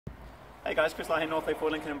Hey guys, Chris Lyle here, Northway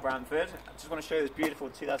Ford Lincoln in Bramford. I just want to show you this beautiful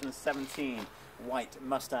 2017 white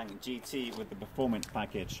Mustang GT with the performance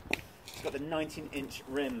package. It's got the 19-inch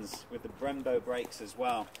rims with the Brembo brakes as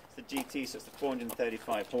well. It's the GT, so it's the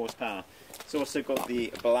 435 horsepower. It's also got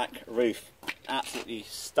the black roof. Absolutely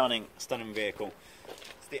stunning vehicle.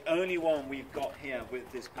 It's the only one we've got here with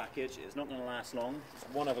this package. It's not going to last long. It's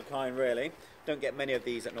one of a kind, really. Don't get many of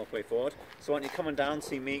these at Northway Ford. So why don't you come on down,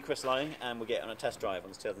 see me, Chris Lyle, and we'll get on a test drive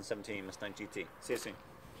on this 2017 Mustang GT. See you soon.